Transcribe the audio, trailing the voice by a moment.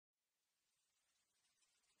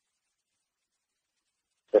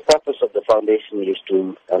The purpose of the foundation is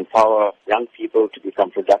to empower young people to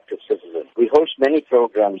become productive citizens. We host many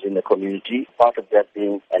programs in the community, part of that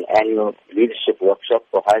being an annual leadership workshop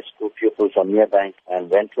for high school pupils from Merebank and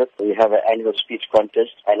Wentworth. We have an annual speech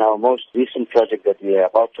contest, and our most recent project that we are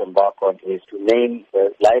about to embark on is to name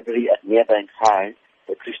the library at Merebank High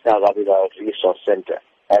the Krishna Rabilal Resource Center.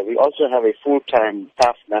 We also have a full-time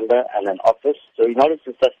staff member and an office. So in order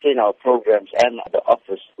to sustain our programs and the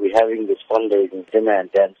office, we're having this fundraising dinner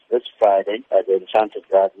and dance this Friday at the Enchanted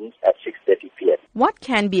Gardens at 6:30 p.m. What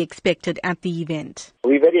can be expected at the event?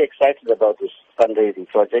 We're very excited about this fundraising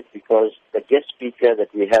project because the guest speaker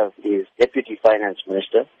that we have is Deputy Finance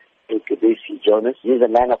Minister, SABC Jonas. He is a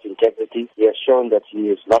man of integrity. He has shown that he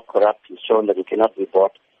is not corrupt. He's shown that he cannot be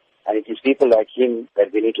bought. And it is people like him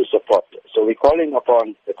that we need to support. So we're calling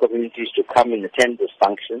upon the communities to come and attend this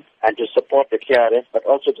function and to support the KRF, but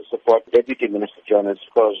also to support Deputy Minister Jonas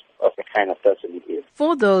because of the kind of person he is.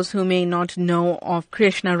 For those who may not know of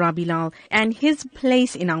Krishna Rabilal and his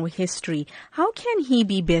place in our history, how can he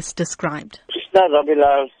be best described? Krishna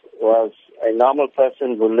Rabilal was a normal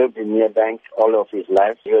person who lived in Merebank all of his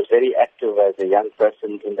life. He was very active as a young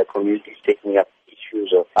person in the community, taking up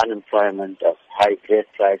issues of unemployment, of high grade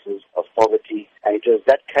prices, of poverty. And it was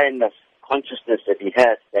that kind of consciousness that he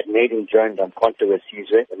had that made him join the Controversies,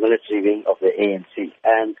 the military wing of the ANC.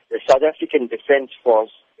 And the South African Defence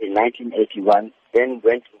Force in 1981 then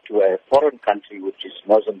went into a foreign country, which is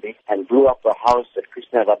Mozambique, and blew up a house that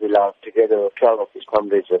Krishna Rabilal, together with 12 of his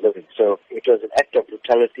comrades, were living. So it was an act of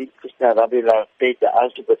brutality. Krishna Rabilal paid the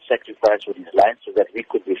ultimate sacrifice with his life so that we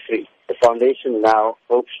could be free. The foundation now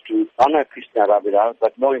hopes to honor Krishna Rabilal,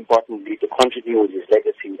 but more importantly, to continue with his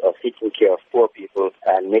legacy of taking care of poor people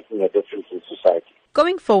and making a difference in society.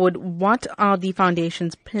 Going forward, what are the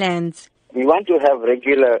foundation's plans? We want to have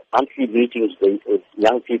regular monthly meetings with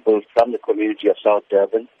young people from the community of South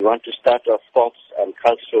Durban. We want to start off sports and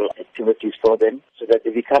cultural activities for them so that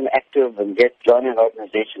they become active and join an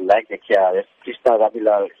organization like the KRF. Krishna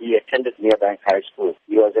Rabilal, he attended Merebank High School.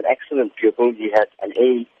 He was an excellent pupil. He had an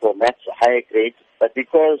A for maths, a higher grade. But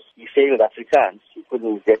because he failed Afrikaans, he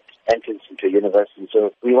couldn't get entrance into university.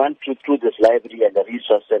 So we want to, through this library and the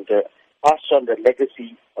resource center, pass on the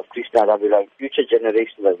legacy of Krishna Rabilal. Future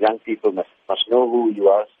generations of young people must know who he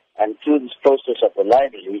was. And through this process of the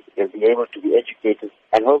library, they'll be able to be educated.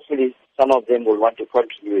 And hopefully some of them will want to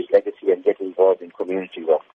continue his legacy and get involved in community work.